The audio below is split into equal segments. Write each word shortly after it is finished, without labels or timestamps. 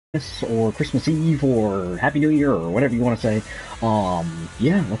or Christmas Eve or Happy New Year or whatever you want to say.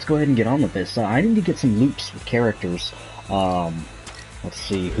 Yeah, let's go ahead and get on with this. I need to get some loops with characters. Let's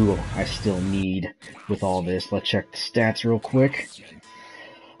see who I still need with all this. Let's check the stats real quick.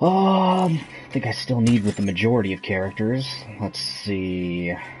 I think I still need with the majority of characters. Let's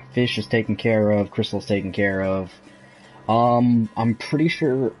see. Fish is taken care of. Crystal's taken care of. I'm pretty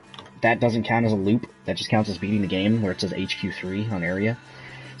sure that doesn't count as a loop. That just counts as beating the game, where it says HQ3 on area.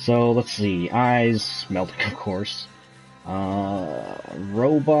 So, let's see. Eyes, melting, of course.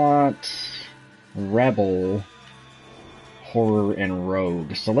 Robot, Rebel, Horror, and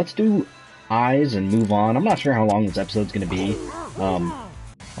Rogue. So let's do Eyes and move on. I'm not sure how long this episode's gonna be. I'll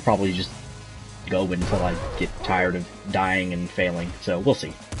probably just go until I get tired of dying and failing. So, we'll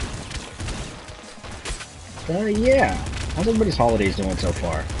see. Yeah. How's everybody's holidays doing so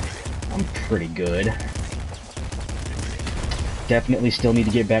far? I'm pretty good. Definitely still need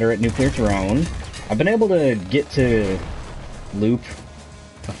to get better at Nuclear Throne. I've been able to get to loop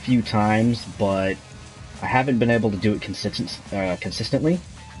a few times, but I haven't been able to do it consistently.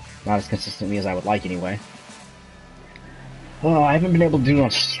 Not as consistently as I would like, anyway. Well, I haven't been able to do it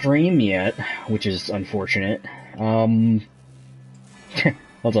on stream yet, which is unfortunate. What's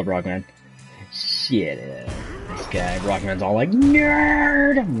up, Rockman? Shit, this guy, Rockman's all like,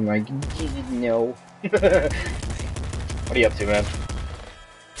 nerd! I'm like, no. What are you up to, man?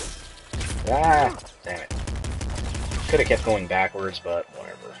 Ah, damn it. Could have kept going backwards, but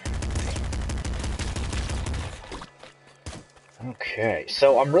whatever. Okay,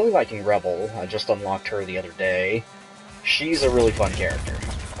 so I'm really liking Rebel. I just unlocked her the other day. She's a really fun character.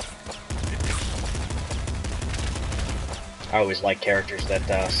 I always like characters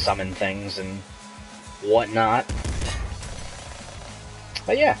that summon things and whatnot.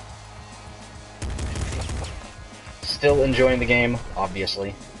 But yeah. Still enjoying the game,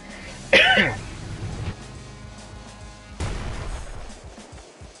 obviously.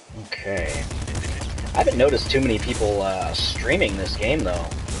 Okay. I haven't noticed too many people streaming this game, though.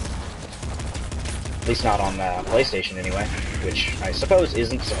 At least not on PlayStation, anyway. Which I suppose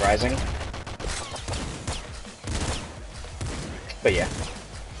isn't surprising. But yeah.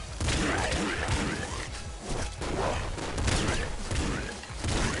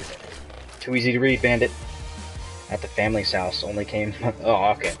 Too easy to read, Bandit. At the family's house, only came...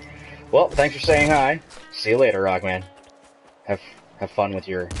 Oh, okay. Well, thanks for saying hi. See you later, Rockman. Have fun with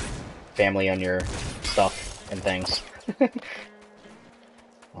your family on your stuff and things.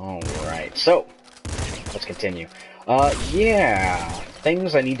 Alright, so, let's continue. Yeah,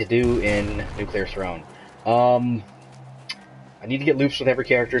 things I need to do in Nuclear Throne. I need to get loops with every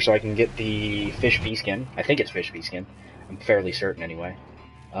character so I can get the Fish V skin. I think it's Fish V skin. I'm fairly certain, anyway.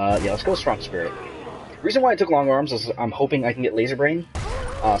 Yeah, let's go with Strong Spirit. The reason why I took Long Arms is I'm hoping I can get Laser Brain,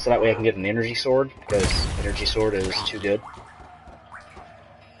 so that way I can get an Energy Sword, because Energy Sword is too good.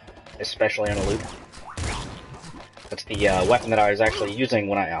 Especially on a loop. That's the weapon that I was actually using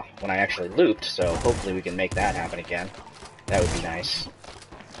when I actually looped, so hopefully we can make that happen again. That would be nice.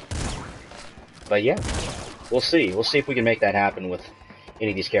 But yeah, we'll see. We'll see if we can make that happen with any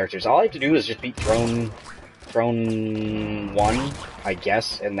of these characters. All I have to do is just beat Throne 1, I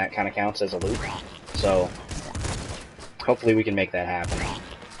guess, and that kind of counts as a loop. So, hopefully we can make that happen.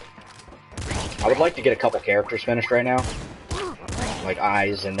 I would like to get a couple characters finished right now. Like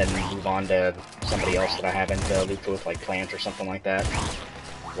Eyes, and then move on to somebody else that I haven't looped with, like Plant or something like that.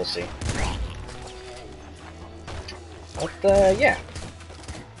 We'll see. But, yeah.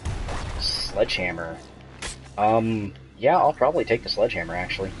 Sledgehammer. Yeah, I'll probably take the Sledgehammer,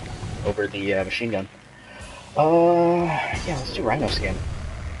 actually, over the machine gun. Yeah, let's do Rhino Skin.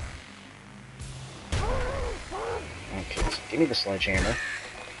 Okay, so give me the Sledgehammer.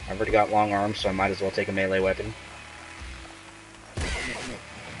 I've already got Long Arms, so I might as well take a melee weapon.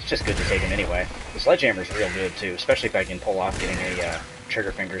 It's just good to take him anyway. The Sledgehammer's real good, too, especially if I can pull off getting a,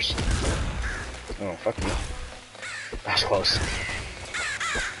 trigger fingers. Oh, fuck me. That was close.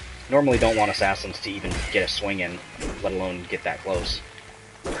 Normally don't want assassins to even get a swing in, let alone get that close.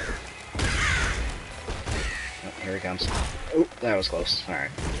 Oh, here he comes. Oh, that was close.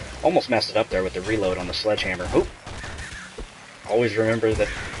 Alright. Almost messed it up there with the reload on the Sledgehammer. Oh! Always remember that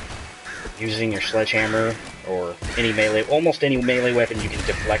using your Sledgehammer, or any melee, almost any melee weapon, you can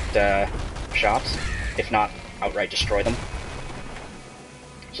deflect shots, if not outright destroy them.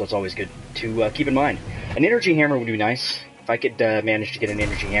 So it's always good to keep in mind. An energy hammer would be nice. If I could manage to get an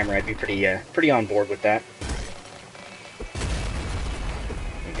energy hammer, I'd be pretty on board with that.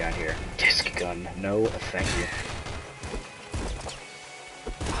 What we got here? Disc gun. No, thank you.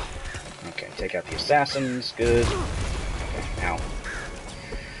 Okay, take out the assassins. Good. Okay, ow.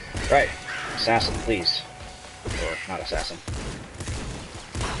 Right. Assassin, please. Or, not assassin.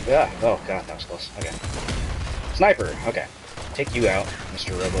 Yeah. Oh, God, that was close. Okay. Sniper! Okay. Take you out,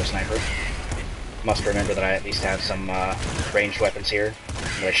 Mr. Robo-Sniper. Must remember that I at least have some ranged weapons here,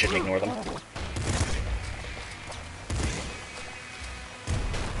 but I shouldn't ignore them.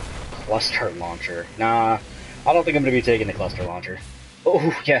 Cluster launcher. Nah, I don't think I'm going to be taking the cluster launcher.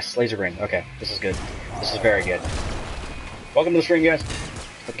 Oh, yes, laser ring. Okay, this is good. This is very good. Welcome to the stream, guys.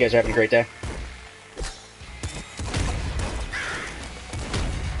 Hope you guys are having a great day.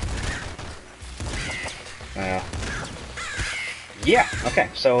 Yeah, okay,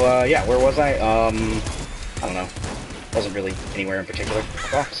 so, yeah, where was I? I don't know. Wasn't really anywhere in particular.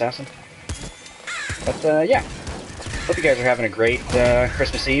 Oh, assassin. But, yeah. Hope you guys are having a great,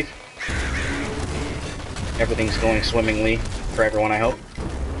 Christmas Eve. Everything's going swimmingly for everyone, I hope.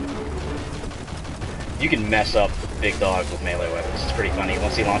 You can mess up big dogs with melee weapons. It's pretty funny.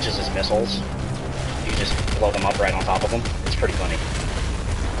 Once he launches his missiles, you just blow them up right on top of them. It's pretty funny.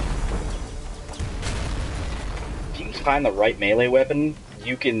 If you can find the right melee weapon,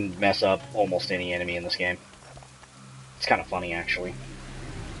 you can mess up almost any enemy in this game. It's kind of funny, actually.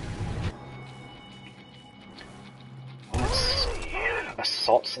 Let's see.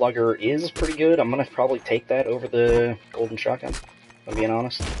 Assault Slugger is pretty good. I'm gonna probably take that over the Golden Shotgun, if I'm being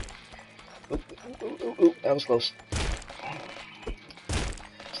honest. Ooh, that was close.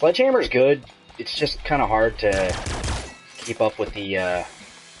 Sledgehammer's good. It's just kind of hard to keep up with the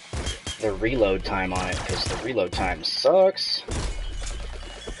reload time on it, because the reload time sucks.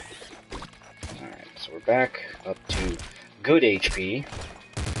 Alright, so we're back up to good HP.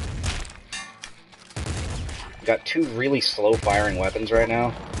 We've got two really slow-firing weapons right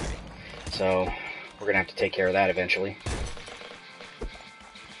now, so we're going to have to take care of that eventually.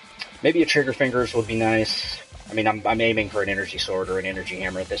 Maybe a trigger fingers would be nice. I mean, I'm aiming for an energy sword or an energy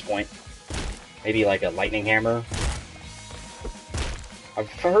hammer at this point. Maybe like a lightning hammer. I've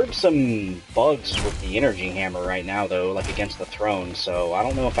heard some bugs with the energy hammer right now, though, like against the throne, so I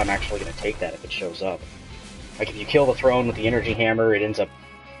don't know if I'm actually going to take that if it shows up. Like, if you kill the throne with the energy hammer, it ends up,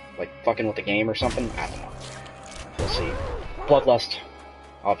 like, fucking with the game or something? I don't know. We'll see. Bloodlust,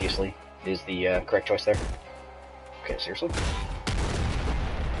 obviously, is the correct choice there. Okay, seriously?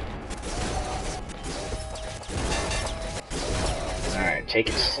 Alright, take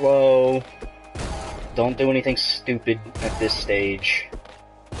it slow. Don't do anything stupid at this stage.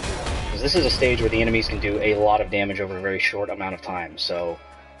 Because this is a stage where the enemies can do a lot of damage over a very short amount of time, so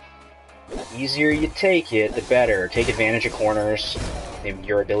the easier you take it, the better. Take advantage of corners,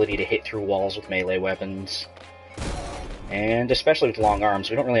 your ability to hit through walls with melee weapons, and especially with long arms,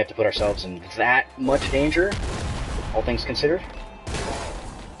 we don't really have to put ourselves in that much danger, all things considered.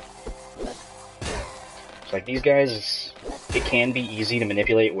 So like these guys, it can be easy to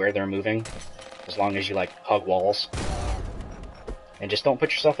manipulate where they're moving, as long as you like hug walls. And just don't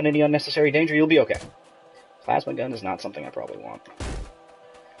put yourself in any unnecessary danger, you'll be okay. Plasma gun is not something I probably want.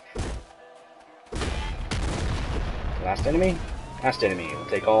 Last enemy? Last enemy. We'll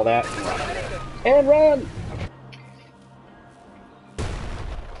take all that and run. And run!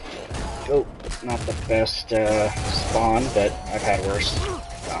 Oh, not the best spawn, but I've had worse.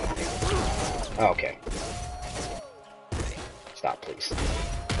 Oh, okay. Stop, please.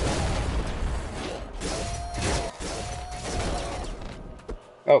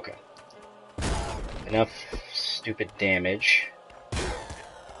 Okay. Enough stupid damage.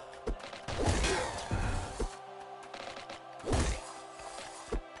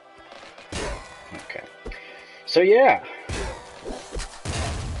 Okay. So yeah.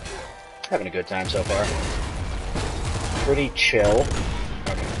 Having a good time so far. Pretty chill.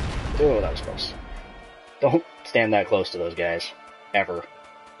 Okay. Oh, that was close. Don't stand that close to those guys. Ever.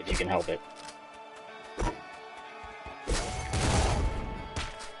 If you can help it.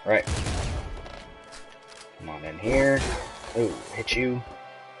 Right. Come on in here. Ooh, hit you.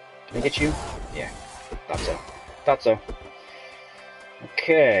 Can I get you? Yeah. Thought so. Thought so.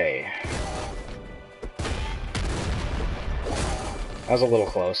 Okay. That was a little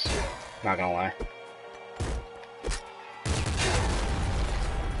close. Not gonna lie.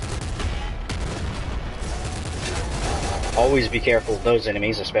 Always be careful of those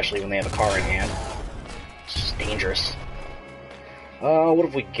enemies, especially when they have a car in hand. It's just dangerous. What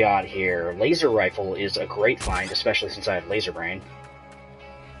have we got here? Laser rifle is a great find, especially since I have laser brain.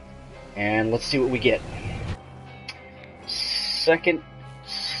 And let's see what we get. Second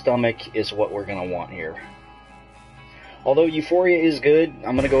stomach is what we're gonna want here. Although Euphoria is good,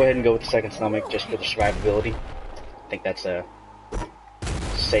 I'm gonna go ahead and go with the second stomach just for the survivability. I think that's a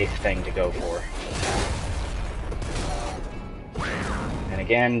safe thing to go for. And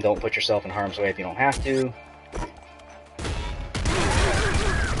again, don't put yourself in harm's way if you don't have to.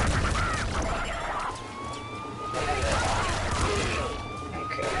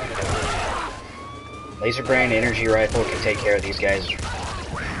 Laser Brain Energy Rifle can take care of these guys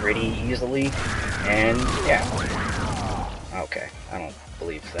pretty easily, and yeah. Okay, I don't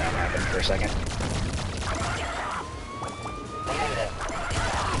believe that happened for a second.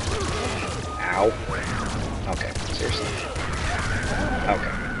 Ow. Okay, seriously.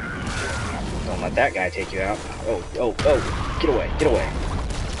 Okay. Don't let that guy take you out. Oh, get away, get away.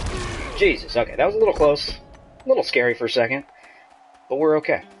 Jesus, okay, that was a little close. A little scary for a second, but we're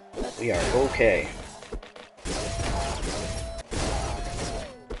okay. We are okay.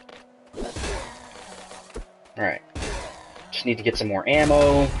 Alright. Just need to get some more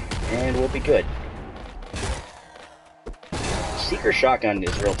ammo, and we'll be good. Seeker Shotgun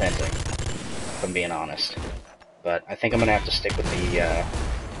is real tempting, if I'm being honest. But I think I'm gonna have to stick with the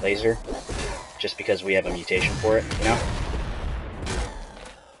laser, just because we have a mutation for it, you know?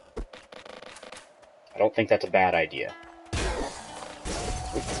 I don't think that's a bad idea.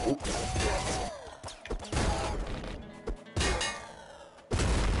 Oop, oop.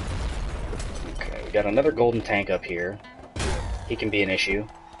 Okay, we got another golden tank up here. He can be an issue,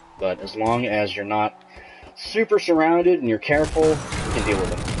 but as long as you're not super surrounded and you're careful, you can deal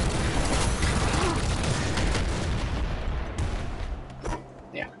with him.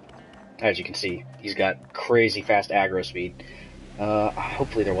 Yeah, as you can see, he's got crazy fast aggro speed.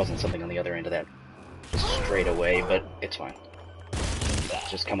 Hopefully there wasn't something on the other end of that straight away, but it's fine.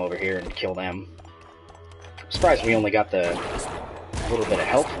 Just come over here and kill them. I'm surprised we only got the little bit of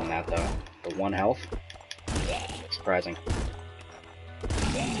health from that, though. The 1 health. Surprising.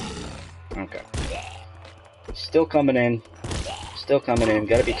 Okay. Still coming in. Still coming in.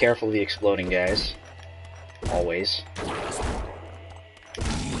 Gotta be careful of the exploding guys. Always.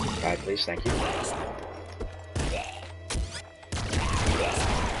 Die, please. Thank you.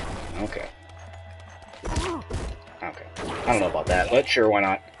 Okay. Okay. I don't know about that, but sure, why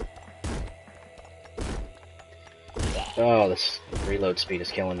not? Oh, this reload speed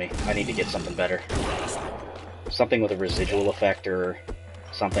is killing me. I need to get something better. Something with a residual effect or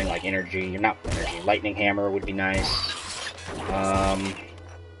something like energy. Not energy. Lightning hammer would be nice.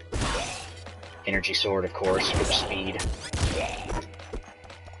 Energy sword, of course, for speed.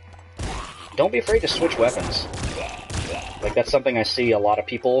 Don't be afraid to switch weapons. Like, that's something I see a lot of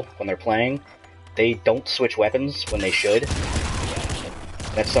people when they're playing. They don't switch weapons when they should.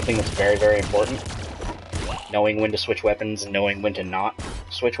 That's something that's very, very important. Knowing when to switch weapons and knowing when to not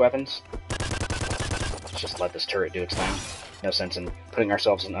switch weapons. Let's just let this turret do its thing. No sense in putting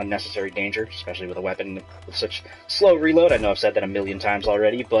ourselves in unnecessary danger, especially with a weapon with such slow reload. I know I've said that a million times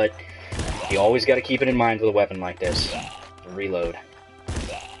already, but you always got to keep it in mind with a weapon like this. Reload.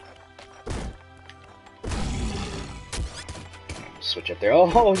 Switch up there.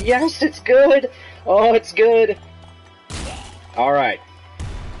 Oh, yes, it's good! Oh, it's good! Alright.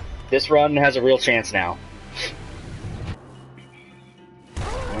 This run has a real chance now.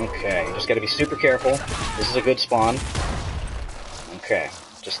 Okay, just gotta be super careful. This is a good spawn. Okay,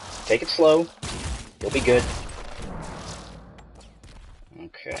 just take it slow. You'll be good.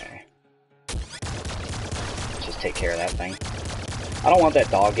 Okay. Let's just take care of that thing. I don't want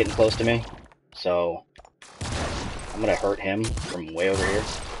that dog getting close to me, so I'm gonna hurt him from way over here.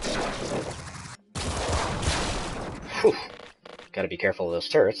 Whew. Gotta be careful of those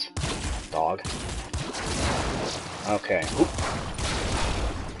turrets. Dog. Okay. Oop.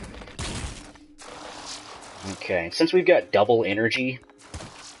 Okay, since we've got double energy,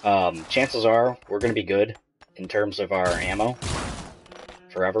 chances are we're gonna be good in terms of our ammo.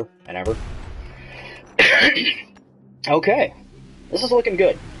 Forever and ever. Okay. This is looking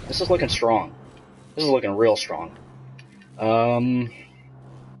good. This is looking strong. This is looking real strong.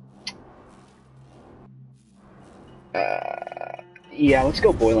 Yeah, let's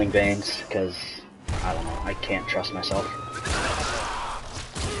go Boiling Veins, because, I don't know, I can't trust myself.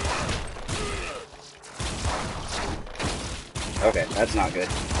 Okay, that's not good.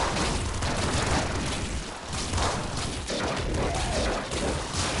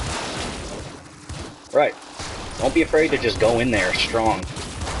 Right. Don't be afraid to just go in there strong.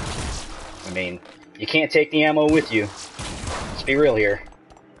 I mean, you can't take the ammo with you. Let's be real here.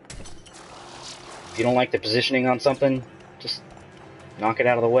 If you don't like the positioning on something, just knock it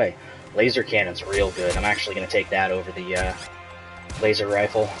out of the way. Laser cannon's real good. I'm actually going to take that over the laser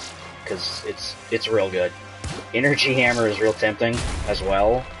rifle, because it's real good. Energy hammer is real tempting as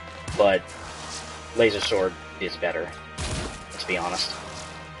well, but laser sword is better. Let's be honest.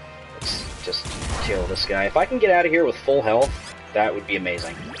 Let's just kill this guy. If I can get out of here with full health, That would be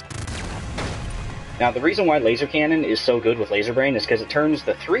amazing. Now, the reason why laser cannon is so good with laser brain is because it turns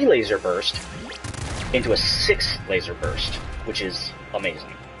the 3 laser burst into a 6 laser burst, which is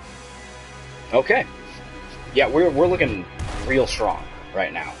amazing. Okay. Yeah, we're looking real strong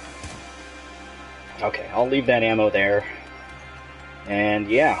right now. Okay, I'll leave that ammo there. And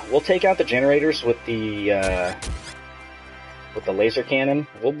yeah, we'll take out the generators with the laser cannon.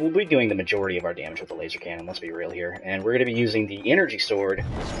 We'll be doing the majority of our damage with the laser cannon, let's be real here. And we're going to be using the energy sword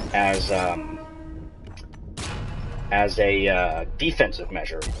as a defensive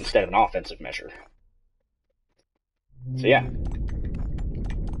measure instead of an offensive measure. So yeah.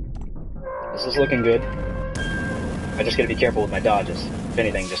 This is looking good. I just gotta be careful with my dodges. If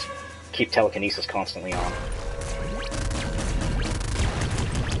anything, just keep telekinesis constantly on.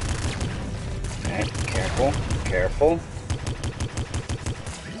 Okay, careful, careful.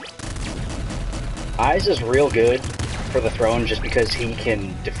 Eyes is real good for the throne just because he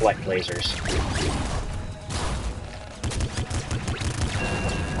can deflect lasers.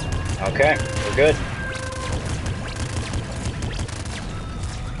 Okay, we're good.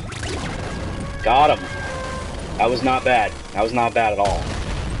 Got him. That was not bad. That was not bad at all.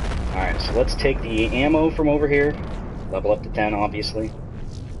 Alright, so let's take the ammo from over here. Level up to 10, obviously.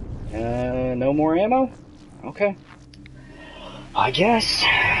 No more ammo? Okay. I guess.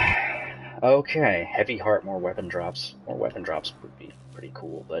 Okay, heavy heart, more weapon drops. More weapon drops would be pretty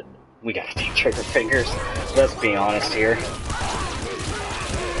cool, but we gotta take trigger fingers. Let's be honest here.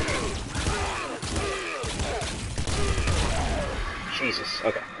 Jesus.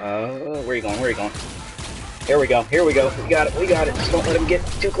 Okay. Where are you going? Where are you going? Here we go. Here we go. We got it. We got it. Just don't let him get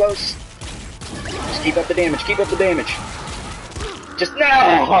too close. Just keep up the damage. Keep up the damage. Just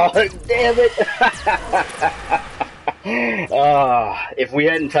no! Damn it! If we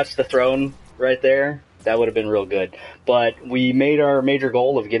hadn't touched the throne right there, that would have been real good. But we made our major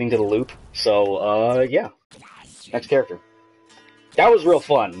goal of getting to the loop. So, yeah. Next character. That was real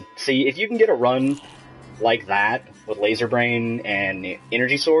fun. See, if you can get a run like that with laser brain and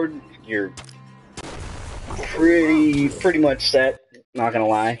energy sword, you're pretty much set, not gonna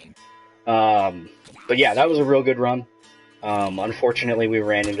lie. But yeah, that was a real good run. Unfortunately, we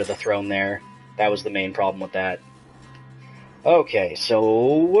ran into the throne there. That was the main problem with that. Okay,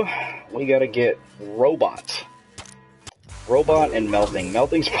 so we gotta get Robot. Robot and Melting.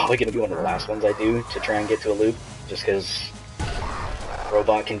 Melting's probably gonna be one of the last ones I do to try and get to a loop, just because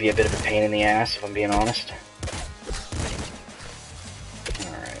Robot can be a bit of a pain in the ass, if I'm being honest.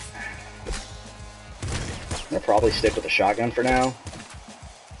 Alright. I'm gonna probably stick with the shotgun for now,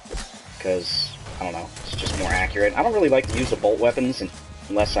 because, I don't know, it's just more accurate. I don't really like to use the bolt weapons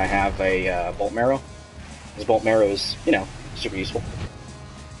unless I have a bolt marrow, because bolt marrow is, you know, super useful.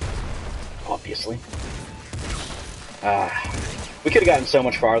 Obviously. We could have gotten so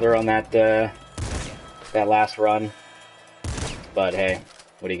much farther on that, that last run. But hey,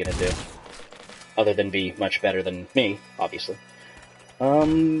 what are you gonna do? Other than be much better than me, obviously.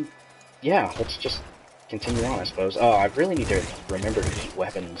 Yeah, let's just continue on, I suppose. Oh, I really need to remember to eat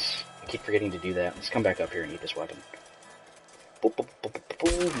weapons. I keep forgetting to do that. Let's come back up here and eat this weapon.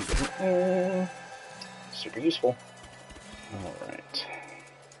 Super useful. Alright.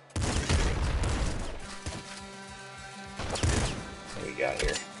 What do we got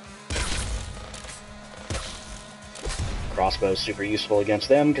here? Crossbow's super useful against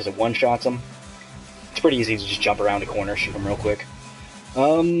them because it one-shots them. It's pretty easy to just jump around a corner, shoot them real quick.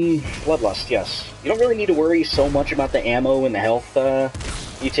 Bloodlust, yes. You don't really need to worry so much about the ammo and the health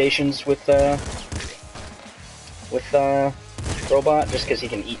mutations with Robot, just because he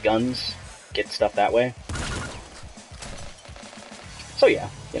can eat guns, get stuff that way. So yeah,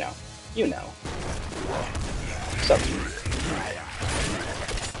 you know. So.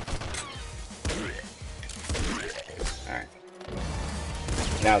 Alright.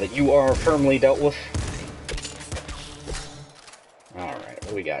 Now that you are firmly dealt with. Alright, what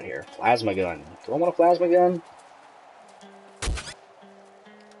do we got here? Plasma gun. Do I want a plasma gun?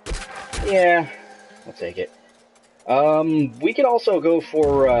 Yeah, I'll take it. We could also go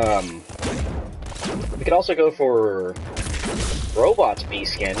for, Robot's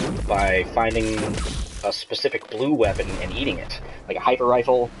B-skin by finding a specific blue weapon and eating it. Like a hyper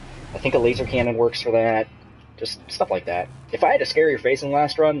rifle. I think a laser cannon works for that. Just stuff like that. If I had to scare your face in the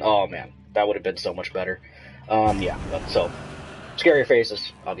last run, oh man, that would have been so much better. Yeah, so, scare your face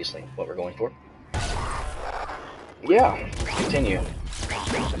is obviously what we're going for. Yeah, let's continue.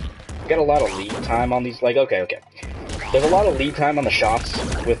 Got a lot of lead time on these, like, okay. There's a lot of lead time on the shots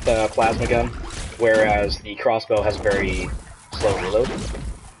with plasma gun, whereas the crossbow has very slow reload.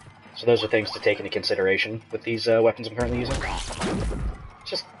 So those are things to take into consideration with these weapons I'm currently using.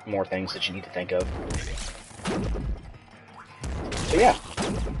 Just more things that you need to think of. So yeah,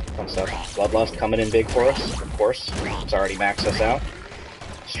 fun stuff. Bloodlust coming in big for us, of course. It's already maxed us out.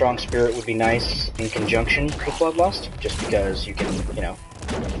 Strong Spirit would be nice in conjunction with Bloodlust, just because you can, you know,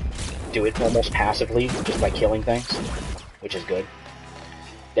 do it almost passively just by killing things, which is good.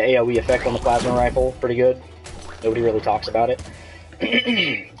 The AoE effect on the plasma rifle, pretty good. Nobody really talks about it.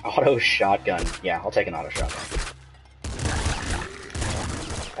 Auto shotgun. Yeah, I'll take an auto shotgun.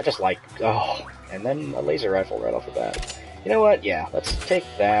 I just like... Oh, and then a laser rifle right off the bat. You know what? Yeah, let's take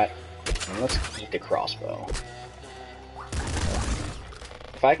that, and let's eat the crossbow.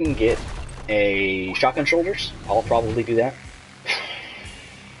 If I can get a shotgun shoulders, I'll probably do that.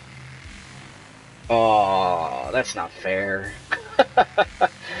 Oh, that's not fair.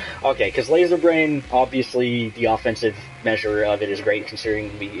 Okay, because Laser Brain, obviously, the offensive measure of it is great,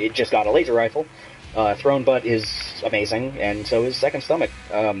 considering it just got a laser rifle. Throne Butt is amazing, and so is Second Stomach.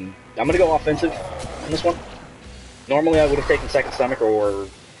 I'm going to go offensive in this one. Normally I would have taken Second Stomach, or...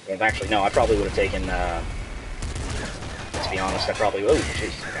 Well, actually, no, I probably would have taken... let's be honest, I probably... Oh,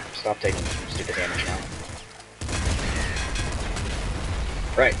 jeez. Okay, stop taking stupid damage now.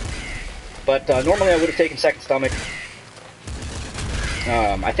 Right. But normally I would have taken Second Stomach.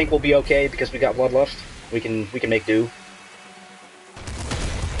 I think we'll be okay because we got Bloodlust. We can make do.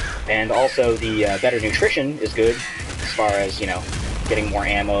 And also the better nutrition is good as far as, you know, getting more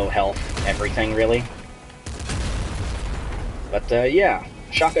ammo, health, everything really. But yeah,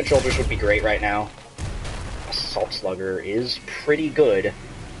 shotgun shoulders would be great right now. Assault Slugger is pretty good,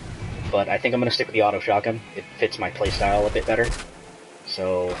 but I think I'm gonna stick with the auto shotgun. It fits my playstyle a bit better.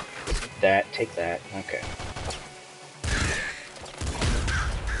 So take that. Okay.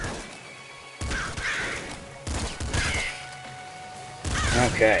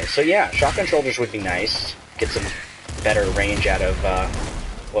 Okay, so yeah, shotgun shoulders would be nice. Get some better range out of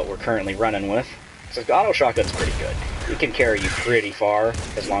what we're currently running with. So auto shotgun's pretty good. It can carry you pretty far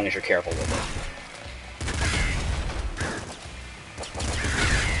as long as you're careful with it.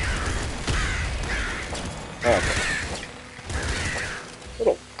 Okay. A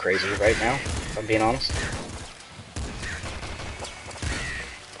little crazy right now, if I'm being honest.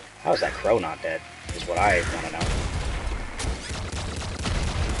 How is that crow not dead, is what I want to know.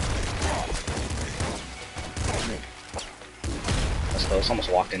 That's close,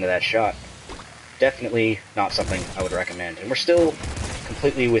 almost walked into that shot. Definitely not something I would recommend. And we're still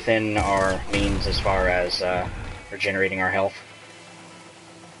completely within our means as far as regenerating our health.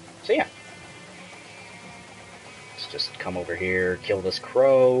 So yeah. Let's just come over here, kill this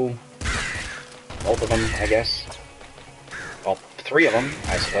crow. Both of them, I guess. Well, 3 of them,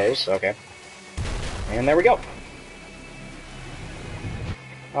 I suppose. Okay. And there we go.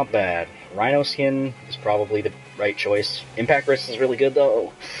 Not bad. Rhino skin is probably the right choice. Impact wrist is really good,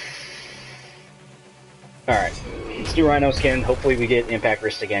 though. Alright. Let's do Rhino skin. Hopefully we get Impact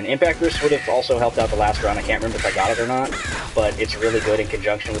wrist again. Impact wrist would have also helped out the last run. I can't remember if I got it or not. But it's really good in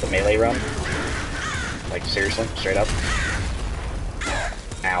conjunction with the melee run. Like, seriously. Straight up.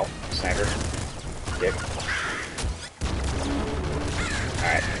 Ow. Sniper. Dick.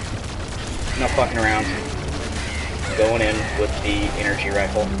 Alright. Enough fucking around. Going in with the energy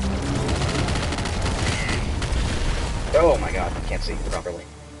rifle. Oh my god, I can't see properly.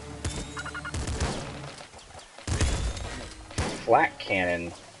 Flat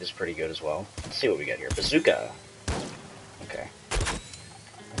cannon is pretty good as well. Let's see what we got here. Bazooka. Okay.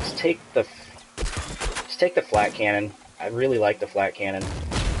 Let's take the flat cannon. I really like the flat cannon.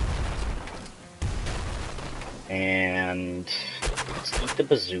 And let's eat the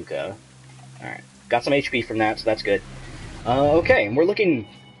bazooka. Alright. Got some HP from that, so that's good. Okay, and we're looking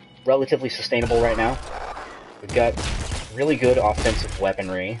relatively sustainable right now. We've got really good offensive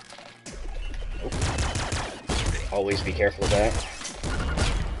weaponry. Oh. Always be careful of that.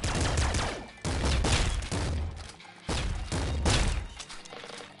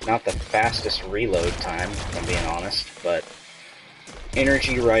 Not the fastest reload time, if I'm being honest, but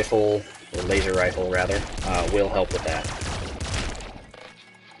energy rifle, or laser rifle rather, will help with that.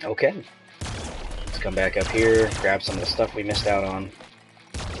 Okay. Let's come back up here, grab some of the stuff we missed out on.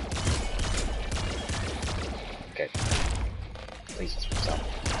 Okay. Please stop.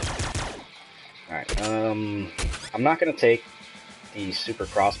 Alright, I'm not gonna take the super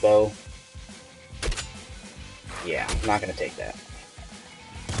crossbow. Yeah, I'm not gonna take that.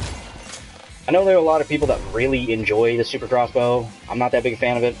 I know there are a lot of people that really enjoy the super crossbow. I'm not that big a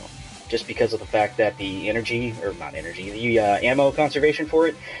fan of it, just because of the fact that the energy, or not energy, the ammo conservation for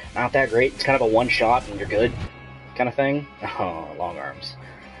it, not that great. It's kind of a one shot and you're good kind of thing. Oh, long arms.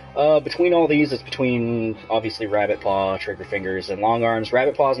 Between all these, it's between, obviously, Rabbit Paw, Trigger Fingers, and Long Arms.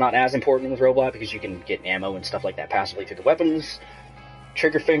 Rabbit Paw is not as important with Robot because you can get ammo and stuff like that passively through the weapons.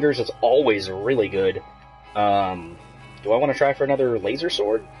 Trigger Fingers is always really good. Do I want to try for another laser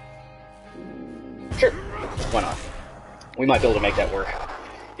sword? Sure. Why not? We might be able to make that work.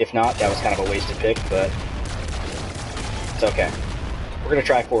 If not, that was kind of a wasted pick, but it's okay. We're going to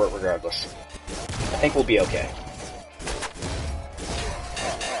try for it regardless. I think we'll be okay.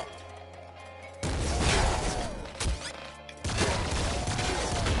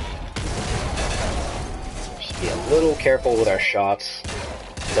 Just be a little careful with our shots.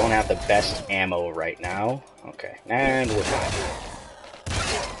 Don't have the best ammo right now. Okay, and we're fine.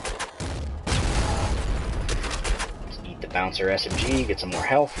 Let's eat the bouncer SMG, get some more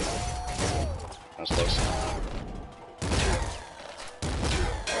health. That was close.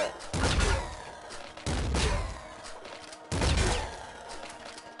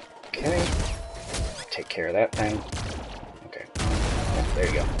 Okay. Take care of that thing. Okay. Yeah, there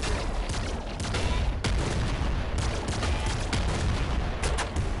you go.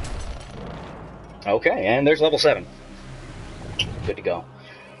 Okay, and there's level 7. Good to go.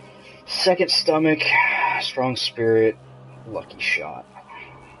 Second stomach, strong spirit, lucky shot.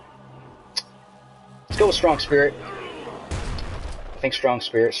 Let's go with strong spirit. I think strong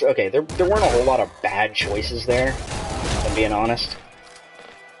spirit. So, okay, there weren't a whole lot of bad choices there, if I'm being honest.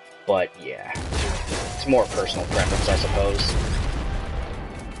 But yeah, it's more personal preference, I suppose.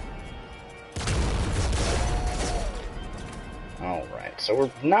 Alright, so we're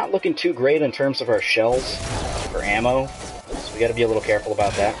not looking too great in terms of our shells for ammo, so we gotta be a little careful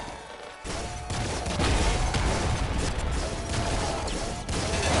about that.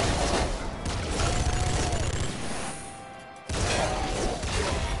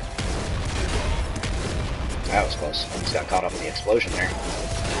 That was close. Just got caught up in the explosion there.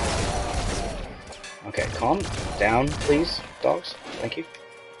 Okay, calm down, please, dogs. Thank you.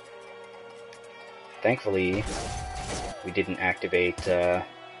 Thankfully, we didn't activate the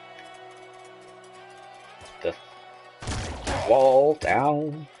wall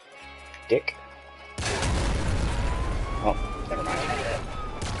down, dick. Oh, never mind.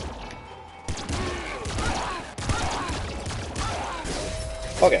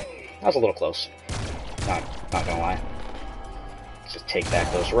 Okay, that was a little close. Not gonna lie. Let's just take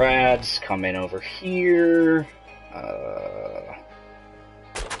back those rads, come in over here.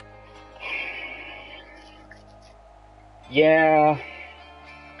 Yeah,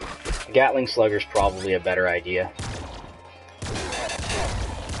 Gatling Slugger's probably a better idea.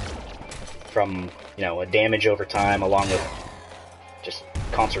 From, you know, a damage over time along with just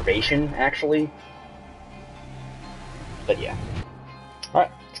conservation, actually. But yeah.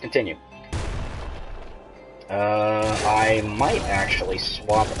 Alright, let's continue. I might actually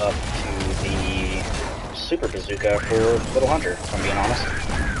swap up to the Super Bazooka for Little Hunter, if I'm being honest.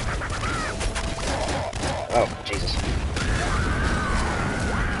 Oh, Jesus.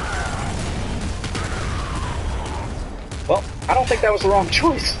 Well, I don't think that was the wrong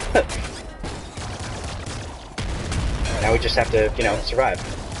choice. Now we just have to, you know, survive.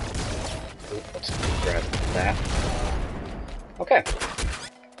 Ooh, let's grab that. Okay.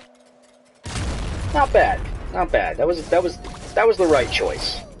 Not bad. Not bad. That was the right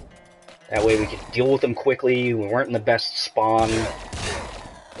choice. That way we could deal with them quickly. We weren't in the best spawn.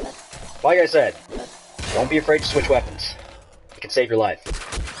 Like I said, don't be afraid to switch weapons. It can save your life.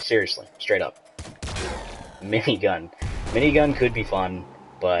 Seriously, straight up. Minigun. Minigun could be fun,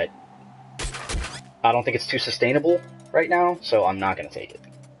 but I don't think it's too sustainable right now, so I'm not gonna take it.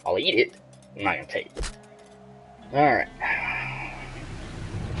 I'll eat it. I'm not gonna take it. Alright.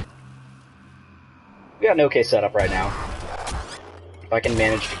 We got an okay setup right now. If I can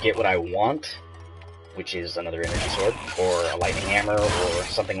manage to get what I want, which is another energy sword, or a lightning hammer, or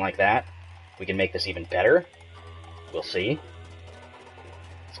something like that, we can make this even better. We'll see.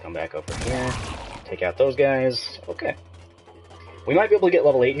 Let's come back over here. Take out those guys. Okay. We might be able to get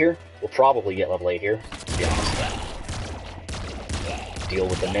level 8 here. We'll probably get level 8 here, to be honest. Deal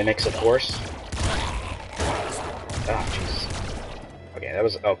with the mimics, of course. Oh, jeez. Okay, that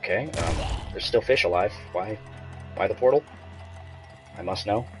was okay. There's still fish alive. Why the portal? I must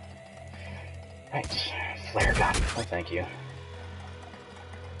know. Right, flare gun. Oh, thank you.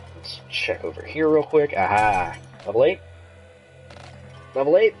 Let's check over here real quick. Aha! Level 8?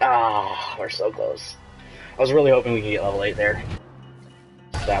 Level 8? Ah, we're so close. I was really hoping we could get level 8 there.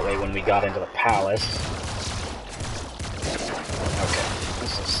 So that way when we got into the palace... Okay,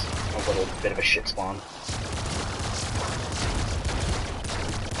 this is a little bit of a shit spawn.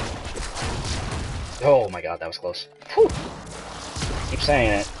 Oh my god, that was close. Whew. Keep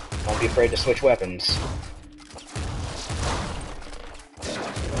saying it. Don't be afraid to switch weapons.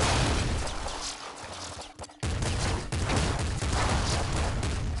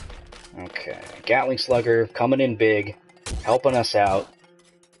 Okay, Gatling Slugger coming in big, helping us out,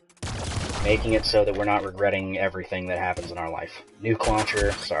 making it so that we're not regretting everything that happens in our life. Nuke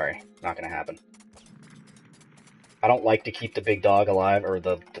launcher, sorry, not gonna happen. I don't like to keep the big dog alive, or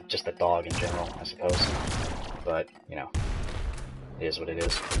just the dog in general, I suppose. But, you know, it is what it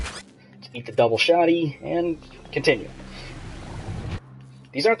is. Let's eat the double shotty, and continue.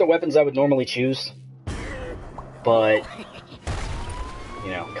 These aren't the weapons I would normally choose, but, you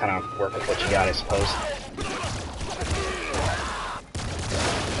know, kind of work with what you got, I suppose.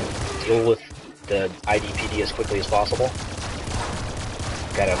 Deal with the IDPD as quickly as possible.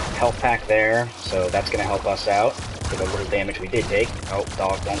 Got a health pack there, so that's going to help us out for the little damage we did take. Oh,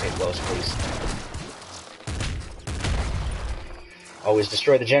 dog, don't get close, please. Always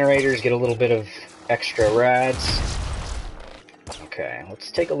destroy the generators, get a little bit of extra rads. Okay,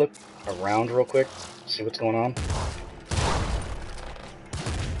 let's take a look around real quick, see what's going on.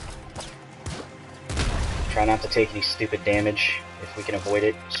 Try not to take any stupid damage if we can avoid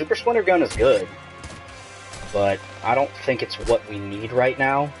it. Super Splinter Gun is good, but I don't think it's what we need right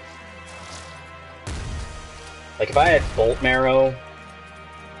now. Like, if I had Bolt Marrow,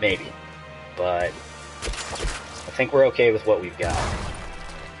 maybe. But I think we're okay with what we've got.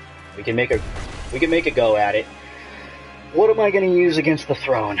 We can make a go at it. What am I going to use against the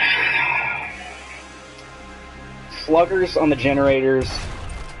throne? Sluggers on the generators.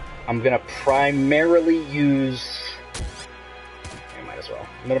 I'm going to primarily use... I might as well.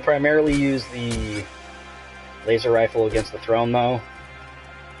 I'm going to primarily use the laser rifle against the throne, though.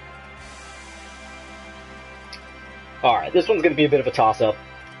 Alright, this one's going to be a bit of a toss-up.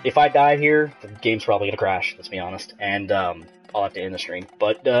 If I die here, the game's probably going to crash, let's be honest. And I'll have to end the stream.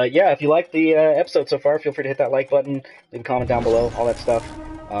 But yeah, if you liked the episode so far, feel free to hit that like button, leave a comment down below, all that stuff.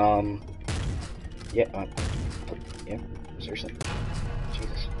 Yeah, seriously.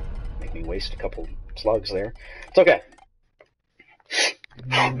 Jesus. Make me waste a couple slugs there. It's okay.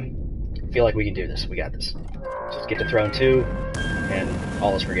 Feel like we can do this. We got this. So let's get to Throne 2, and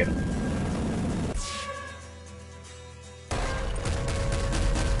all is forgiven.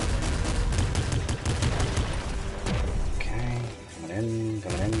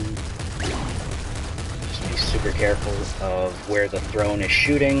 Coming in. Just be super careful of where the throne is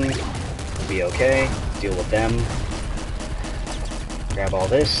shooting. We'll be okay. Deal with them. Grab all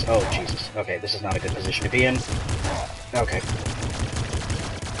this. Oh, Jesus. Okay, this is not a good position to be in. Okay.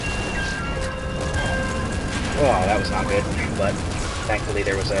 Oh, that was not good, but thankfully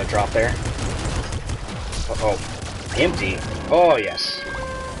there was a drop there. Uh-oh. Empty. Oh, yes.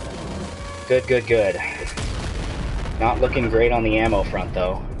 Good, good, good. Not looking great on the ammo front,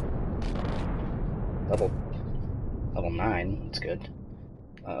 though. Level 9, that's good.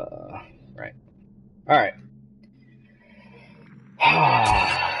 Right. Alright.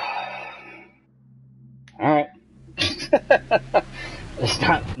 Alright.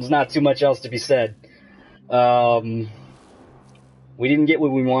 There's not too much else to be said. We didn't get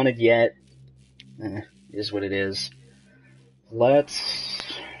what we wanted yet. It is what it is. Let's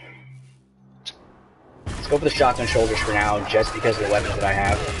go for the shotgun shoulders for now, just because of the weapons that I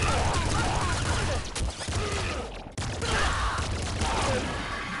have.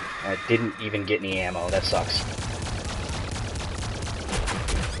 I didn't even get any ammo. That sucks.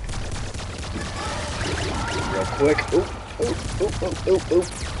 Real quick. Oop, oop, oop, oop, oop, oop,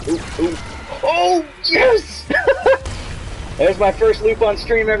 oop, oop. Oh, yes! There's my first loop on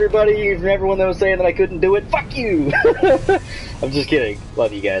stream, everybody. Everyone that was saying that I couldn't do it, fuck you! I'm just kidding.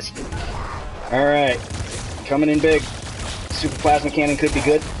 Love you guys. Alright. Coming in big. Super Plasma Cannon could be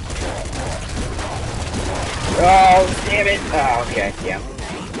good. Oh, damn it. Oh, okay, yeah.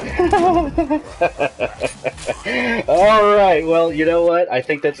 Alright, well, you know what? I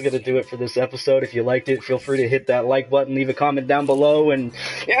think that's going to do it for this episode. If you liked it, feel free to hit that like button, leave a comment down below, and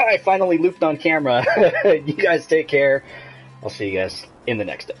yeah, I finally looped on camera. You guys take care. I'll see you guys in the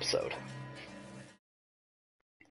next episode.